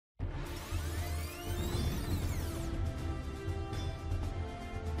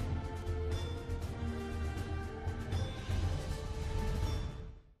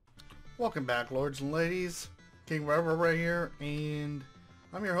Welcome back, lords and ladies. King Rebel right here, and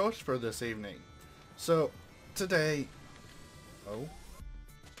I'm your host for this evening. So, today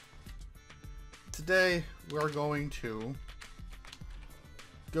we're going to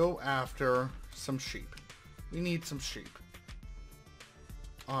go after some sheep. We need some sheep.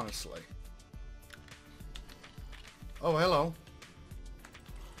 Honestly. Oh, hello.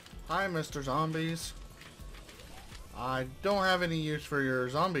 Hi, Mr. Zombies. I don't have any use for your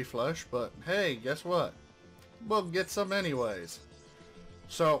zombie flesh, but hey, guess what? We'll get some anyways.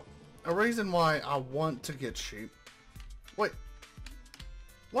 So, a reason why I want to get sheep... Wait.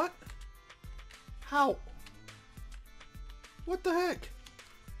 What? How? What the heck?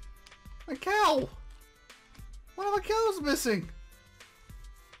 My cow! One of my cows missing!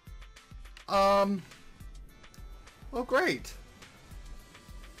 Well, great.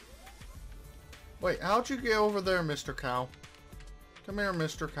 Wait, how'd you get over there, Mr. Cow? Come here,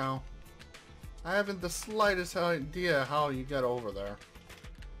 Mr. Cow. I haven't the slightest idea how you got over there.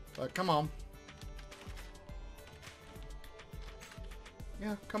 But come on.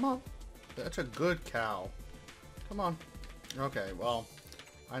 Yeah, come on. That's a good cow. Come on. Okay, well,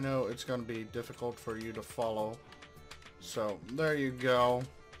 I know it's going to be difficult for you to follow. So, there you go.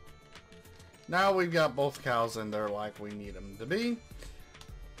 Now we've got both cows in there like we need them to be.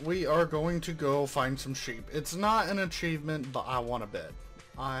 We are going to go find some sheep. It's not an achievement, but I want a bed.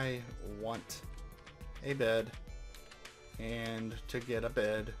 I want a bed. And to get a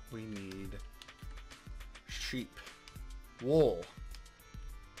bed, we need sheep. Wool.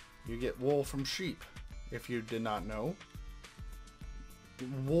 You get wool from sheep. If you did not know,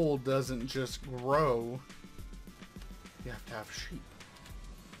 wool doesn't just grow. You have to have sheep.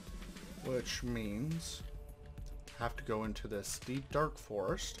 Which means have to go into this deep dark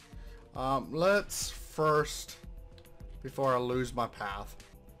forest. Let's first, before I lose my path,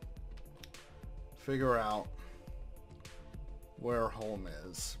 figure out where home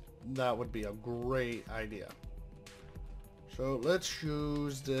is. That would be a great idea. So let's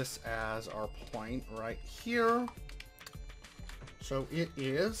use this as our point right here. So it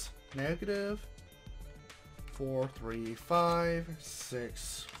is negative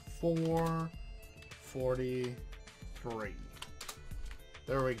 43564 43.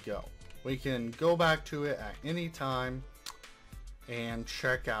 There we go. We can go back to it at any time and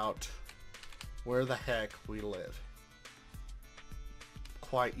check out where the heck we live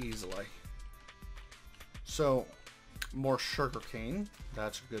quite easily. So, more sugarcane.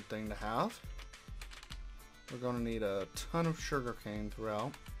 That's a good thing to have. We're going to need a ton of sugarcane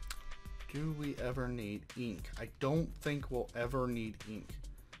throughout. Do we ever need ink? I don't think we'll ever need ink.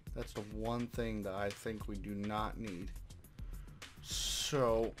 That's the one thing that I think we do not need.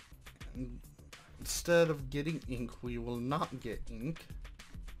 So, instead of getting ink, we will not get ink.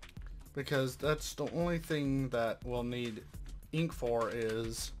 Because that's the only thing that we'll need ink for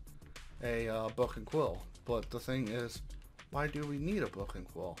is a book and quill. But the thing is, why do we need a book and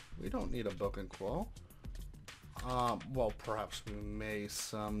quill? We don't need a book and quill. Well, perhaps we may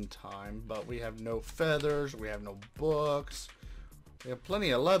sometime, but we have no feathers, we have no books. We have plenty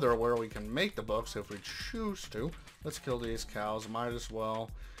of leather where we can make the books if we choose to. Let's kill these cows. Might as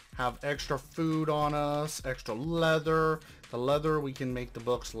well have extra food on us, extra leather. The leather we can make the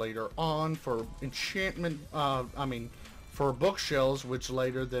books later on for enchantment, for bookshelves, which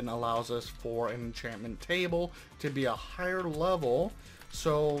later then allows us for an enchantment table to be a higher level.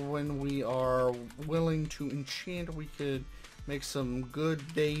 So when we are willing to enchant, we could make some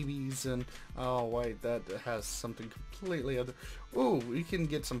good babies. And oh wait, that has something completely other. Ooh, we can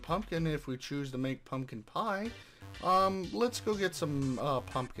get some pumpkin if we choose to make pumpkin pie. Let's go get some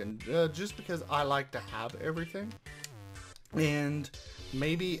pumpkin, just because I like to have everything. And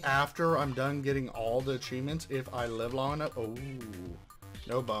maybe after I'm done getting all the achievements, if I live long enough. Oh,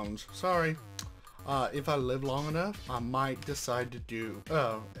 no bones, sorry. If I live long enough, I might decide to do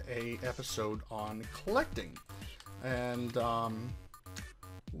a episode on collecting. And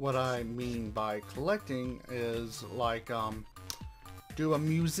what I mean by collecting is like do a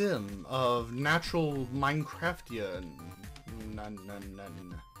museum of natural Minecraftia. Nun.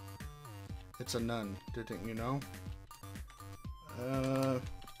 It's a nun, didn't you know?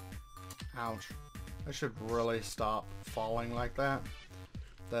 Ouch. I should really stop falling like that.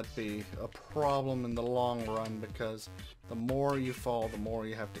 That'd be a problem in the long run, because the more you fall, the more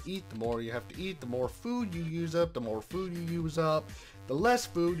you have to eat. The more you have to eat, the more food you use up. The more food you use up, the less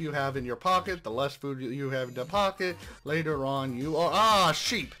food you have in your pocket. The less food you have in the pocket, later on you are...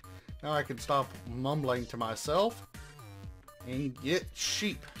 sheep! Now I can stop mumbling to myself and get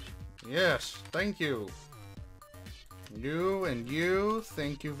sheep. Yes, thank you. You and you,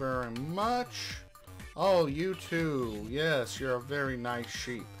 thank you very much. Oh, you too. Yes, you're a very nice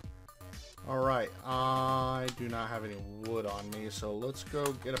sheep. Alright, I do not have any wood on me, so let's go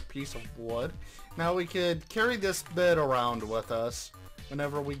get a piece of wood. Now we could carry this bed around with us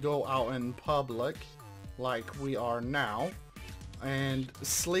whenever we go out in public, like we are now, and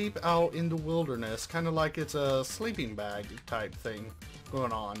sleep out in the wilderness, kind of like it's a sleeping bag type thing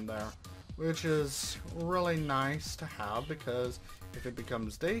going on there, which is really nice to have, because if it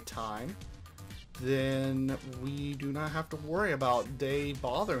becomes daytime, then we do not have to worry about day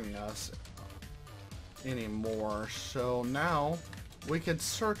bothering us anymore. So now we can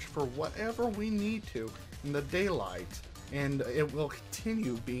search for whatever we need to in the daylight, and it will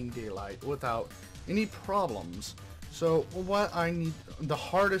continue being daylight without any problems. So what I need, the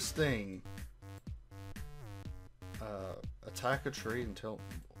hardest thing, attack a tree until,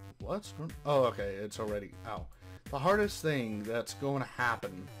 what's, oh okay, it's already out. The hardest thing that's going to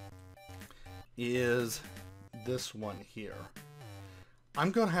happen is this one here.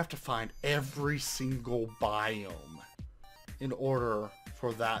 I'm going to have to find every single biome in order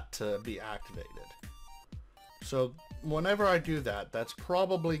for that to be activated. So whenever I do that, that's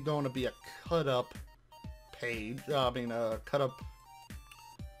probably going to be a cut up page, a cut up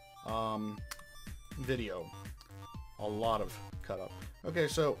video. A lot of cut up. Okay,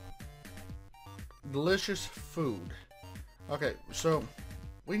 so delicious food. Okay, so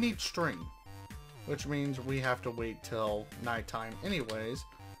we need string, which means we have to wait till nighttime anyways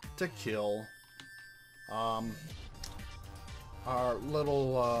to kill our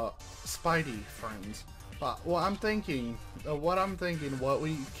little Spidey friends. But what I'm thinking, what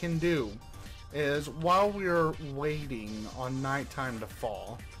we can do is, while we're waiting on nighttime to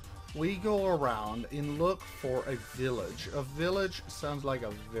fall, we go around and look for a village. A village sounds like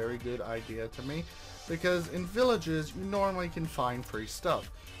a very good idea to me, because in villages you normally can find free stuff.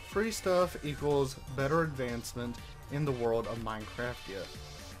 Free stuff equals better advancement in the world of Minecraft. Yeah.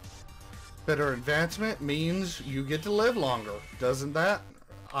 Better advancement means you get to live longer, doesn't that?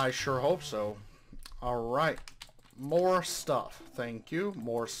 I sure hope so. Alright. More stuff. Thank you.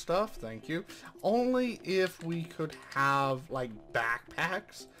 More stuff. Thank you. Only if we could have, like,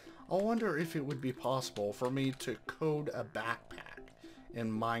 backpacks. I wonder if it would be possible for me to code a backpack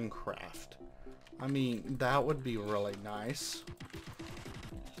in Minecraft. I mean, that would be really nice.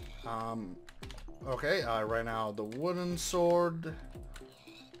 Okay, I ran out of the wooden sword.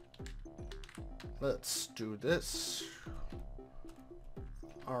 Let's do this.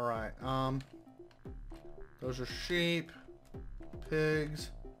 Alright, those are sheep, pigs.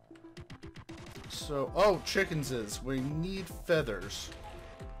 So, oh, chickens is. We need feathers.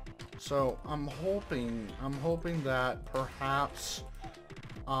 So, I'm hoping that perhaps,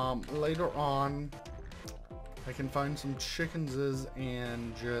 later on, I can find some chickenses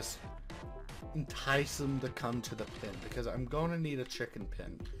and just entice them to come to the pen, because I'm going to need a chicken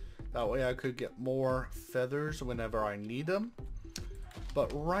pen. That way I could get more feathers whenever I need them.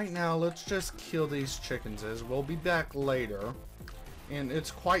 But right now, let's just kill these chickenses. We'll be back later. And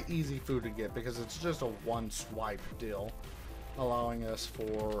it's quite easy food to get, because it's just a one swipe deal, allowing us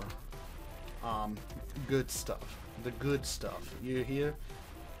for good stuff. The good stuff. You hear?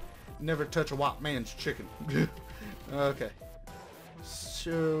 Never touch a white man's chicken. Okay.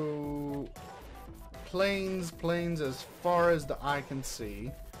 So, plains as far as the eye can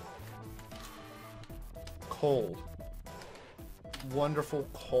see. Coal. Wonderful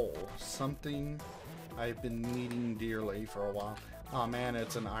coal. Something I've been needing dearly for a while. Oh man,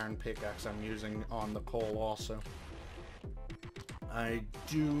 it's an iron pickaxe I'm using on the coal also. I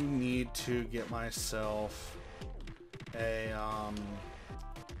do need to get myself a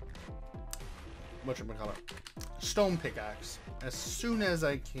whatchamacallit, stone pickaxe as soon as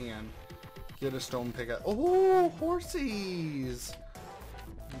I can. Get a stone pickaxe. Oh, horsies!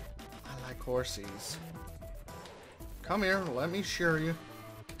 I like horsies. Come here, let me shear you.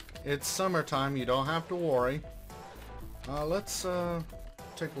 It's summertime, you don't have to worry. Let's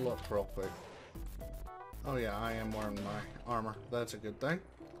take a look real quick. Oh yeah, I am wearing my armor. That's a good thing.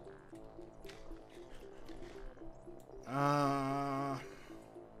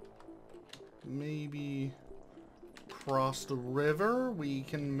 Maybe cross the river. We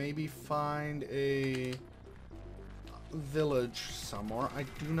can maybe find a village somewhere. I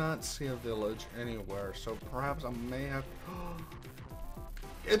do not see a village anywhere, so perhaps I may have...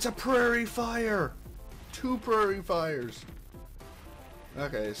 It's a prairie fire! 2 prairie fires!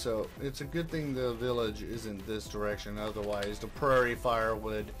 Okay, so it's a good thing the village isn't this direction, otherwise the prairie fire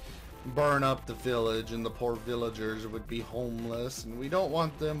would burn up the village and the poor villagers would be homeless, and we don't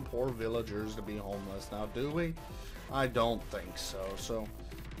want them poor villagers to be homeless now, do we? I don't think so. So,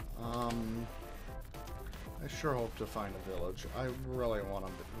 I sure hope to find a village. I really want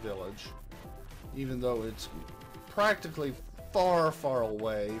a village. Even though it's practically far, far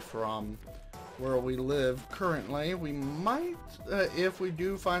away from where we live currently. We might, if we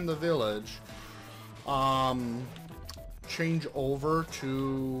do find the village, change over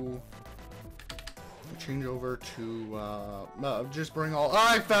to just bring all.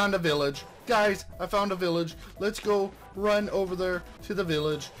 I found a village, guys. I found a village. Let's go run over there to the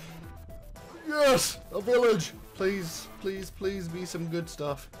village. Yes, a village. Please, please, please be some good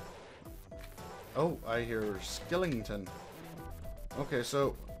stuff. Oh, I hear Skellington. Okay,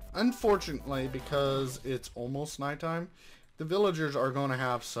 so unfortunately, because it's almost nighttime, the villagers are going to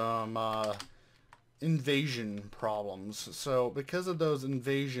have some invasion problems. So because of those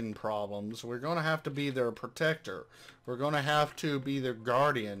invasion problems, we're going to have to be their protector. We're going to have to be their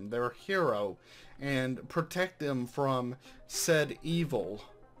guardian, their hero, and protect them from said evil.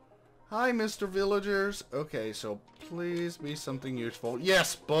 Hi, Mr. Villagers. Okay, so please be something useful.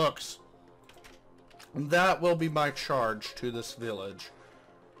 Yes, books. That will be my charge to this village.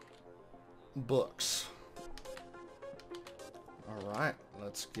 Books. Alright,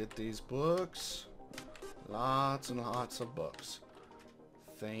 let's get these books. Lots and lots of books.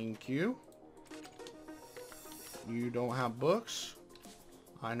 Thank you. You don't have books?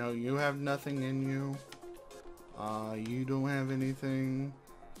 I know you have nothing in you. You don't have anything.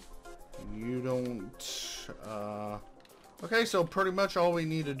 You don't, okay, so pretty much all we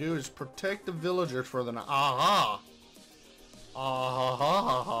need to do is protect the villagers for the night. Aha!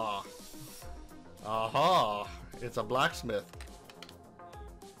 Aha! Aha! It's a blacksmith.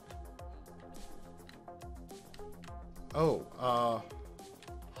 Oh,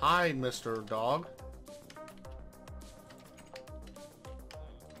 hi, Mr. Dog.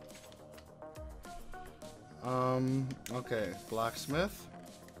 Okay, blacksmith.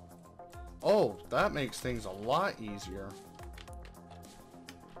 Oh, that makes things a lot easier.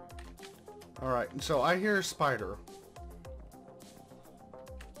 Alright, so I hear a spider.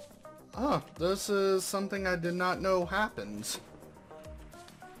 Ah, this is something I did not know happens.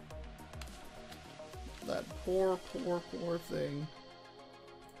 That poor, poor, poor thing.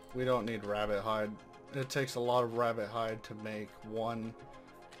 We don't need rabbit hide. It takes a lot of rabbit hide to make one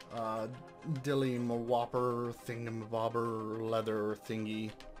dilly whopper thingamabobber leather thingy.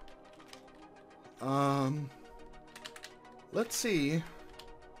 Let's see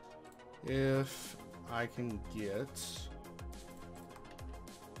if I can get.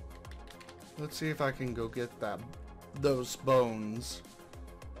 Let's see if I can go get those bones.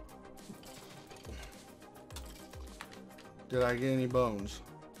 Did I get any bones?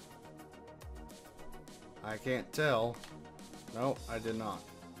 I can't tell. No, I did not.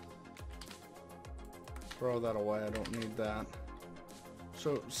 Throw that away. I don't need that.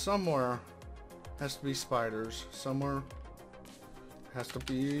 So somewhere has to be spiders. Somewhere has to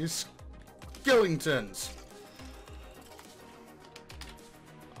be skeletons.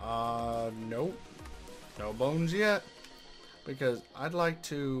 Nope. No bones yet. Because I'd like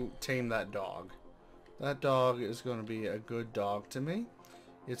to tame that dog. That dog is going to be a good dog to me.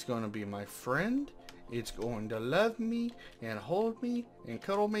 It's going to be my friend. It's going to love me and hold me and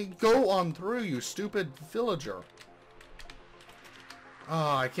cuddle me. Go on through, you stupid villager.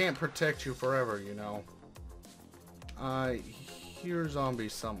 Oh, I can't protect you forever, you know. I hear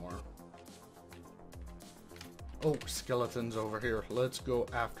zombies somewhere. Oh, skeletons over here. Let's go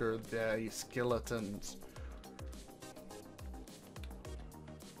after the skeletons.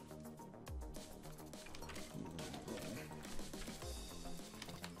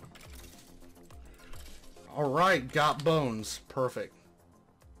 Alright, got bones. Perfect.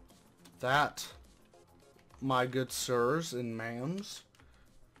 That, my good sirs and ma'ams,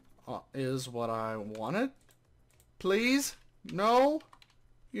 is what I wanted. Please? No?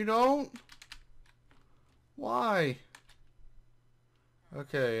 You don't? Why?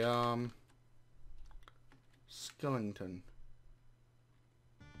 Okay, Skellington.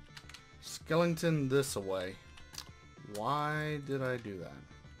 Skellington this away. Why did I do that?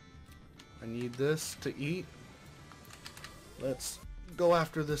 I need this to eat. Let's go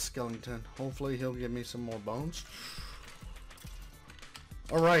after this skeleton. Hopefully he'll give me some more bones.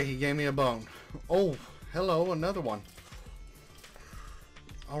 Alright, he gave me a bone. Oh, hello, another one.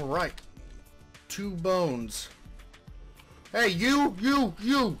 Alright. 2 bones. Hey, you!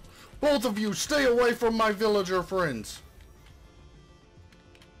 Both of you, stay away from my villager friends.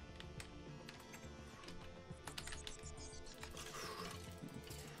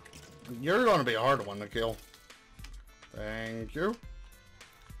 You're going to be a hard one to kill. Thank you.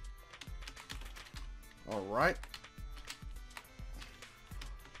 Alright.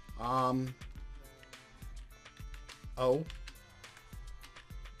 Oh.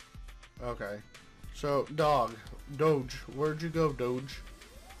 Okay. So, Doge, where'd you go, Doge?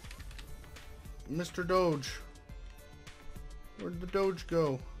 Mr. Doge. Where'd the Doge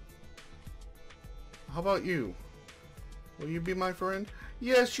go? How about you? Will you be my friend?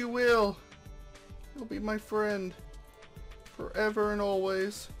 Yes, you will! You'll be my friend. Forever and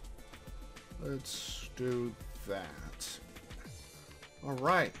always. Let's do that.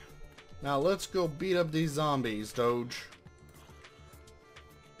 Alright. Now let's go beat up these zombies, Doge.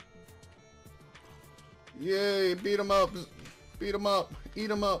 Yay, beat them up. Beat them up. Eat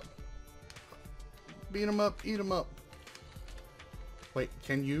them up. Beat them up. Eat them up. Wait,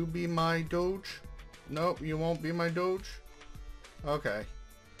 can you be my Doge? Nope, you won't be my Doge? Okay.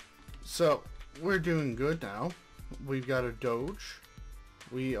 So, we're doing good now. We've got a Doge.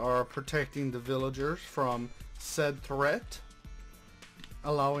 We are protecting the villagers from said threat,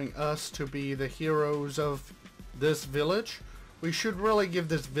 allowing us to be the heroes of this village. We should really give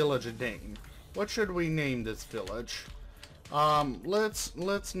this village a name. What should we name this village?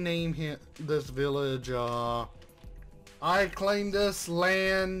 Let's name this village, I claim this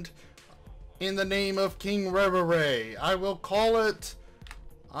land in the name of King Reverie. I will call it,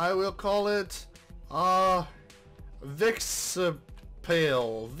 Vixapile.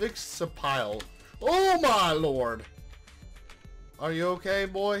 Oh my lord! Are you okay,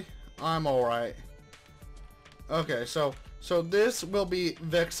 boy? I'm alright. Okay, so this will be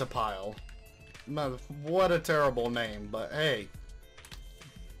Vixapile. What a terrible name, but hey.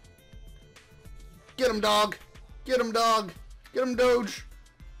 Get him, dog! Get him, dog! Get him, Doge!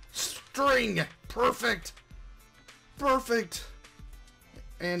 String! Perfect! Perfect!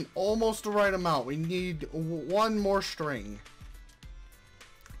 And almost the right amount. We need one more string.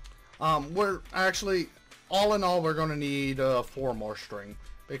 We're actually, all in all, we're going to need 4 more string.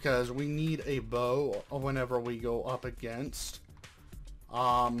 Because we need a bow whenever we go up against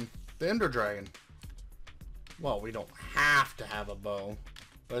the Ender Dragon. Well, we don't have to have a bow,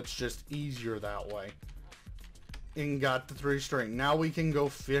 but it's just easier that way. And got the 3 string. Now we can go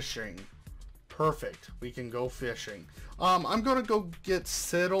fishing. Perfect. We can go fishing. I'm gonna go get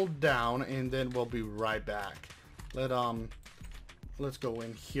settled down, and then we'll be right back. Let's go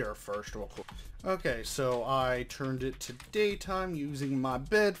in here first real quick. Okay, so I turned it to daytime using my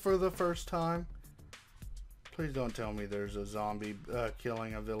bed for the first time. Please don't tell me there's a zombie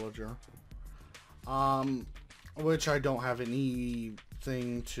killing a villager. Which I don't have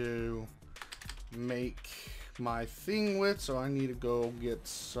anything to make my thing with, so I need to go get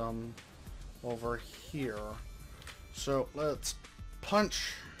some over here. So let's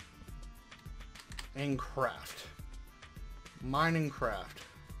punch and craft. Mine and craft.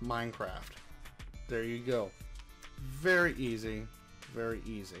 Minecraft. There you go. Very easy. Very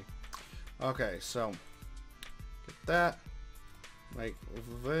easy. Okay, so get that. Like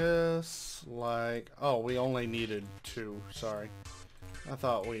this, like, oh, we only needed 2, sorry. I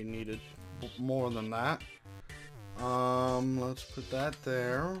thought we needed more than that. Let's put that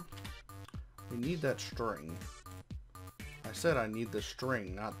there. We need that string. I said I need the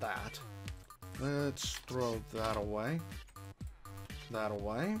string, not that. Let's throw that away. That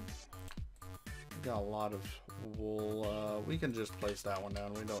away. Got a lot of wool. We can just place that one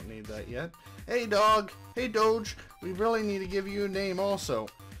down. We don't need that yet. Hey, dog. Hey, Doge. We really need to give you a name also.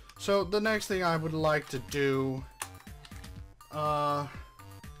 So, the next thing I would like to do... Oh,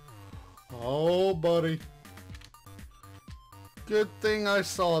 buddy. Good thing I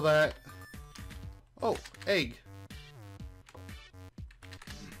saw that. Oh, egg.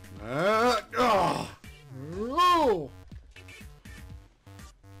 Oh. Woo.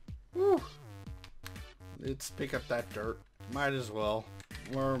 Let's pick up that dirt. Might as well.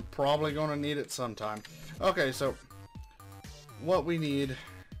 We're probably going to need it sometime. Okay, so what we need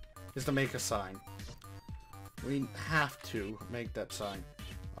is to make a sign. We have to make that sign.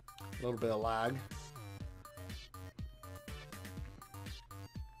 A little bit of lag.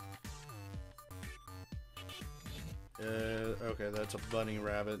 Okay, that's a bunny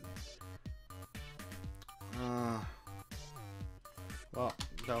rabbit. Well,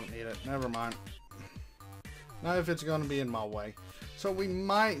 don't need it. Never mind. Not if it's going to be in my way. So we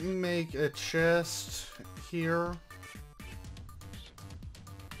might make a chest here.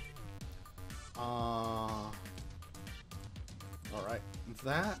 Alright,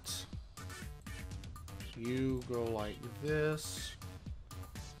 that. You go like this.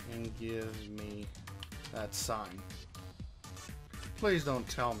 And give me that sign. Please don't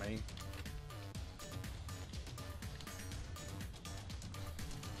tell me.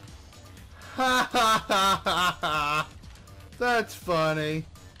 Ha ha ha ha ha! That's funny.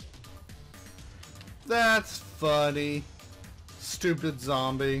 That's funny. Stupid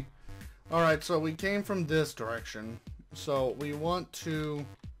zombie. Alright, so we came from this direction. So we want to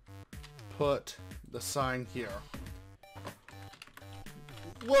put the sign here.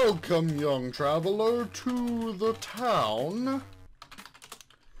 Welcome, young traveler, to the town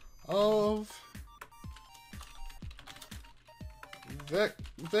of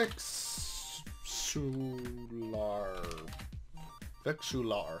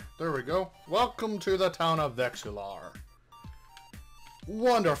Vexular. There we go. Welcome to the town of Vexular.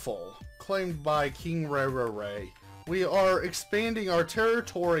 Wonderful. Claimed by King Ray. We are expanding our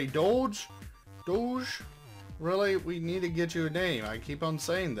territory, Doge? Really? We need to get you a name. I keep on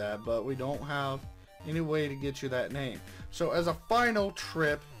saying that, but we don't have any way to get you that name. So as a final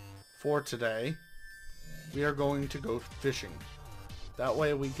trip for today, we are going to go fishing. That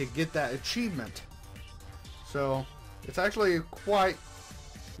way we could get that achievement. So it's actually quite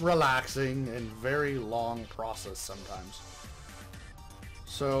relaxing and very long process sometimes.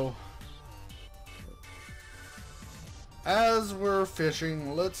 So as we're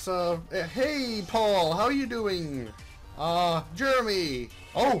fishing, let's hey Paul, how you doing? Jeremy.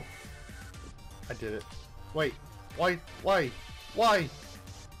 Oh, I did it. Wait, why?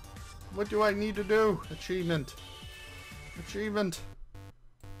 What do I need to do? Achievement.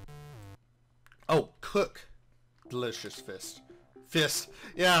 Oh, cook delicious fist.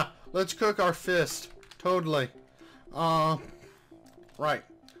 Yeah, let's cook our fist. Totally. Right.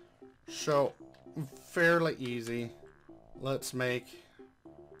 So fairly easy. Let's make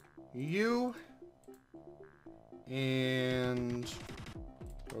you and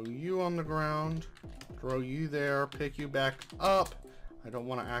throw you on the ground, throw you there, pick you back up. I don't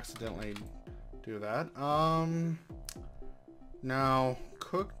want to accidentally do that. Now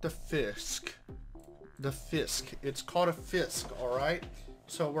cook the fisk. It's called a fisk, alright?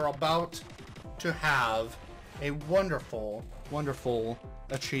 So we're about to have a wonderful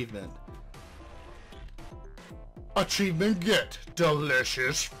achievement. Achievement get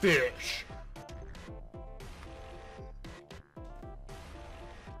delicious fish.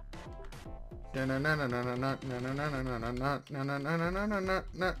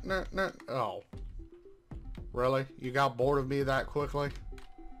 Oh. Really? You got bored of me that quickly?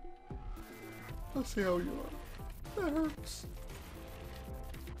 Let's see how you are. That hurts.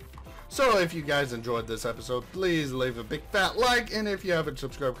 So if you guys enjoyed this episode, please leave a big fat like, and if you haven't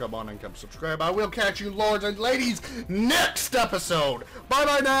subscribed, come on and come subscribe. I will catch you lords and ladies next episode. Bye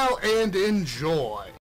bye now and enjoy.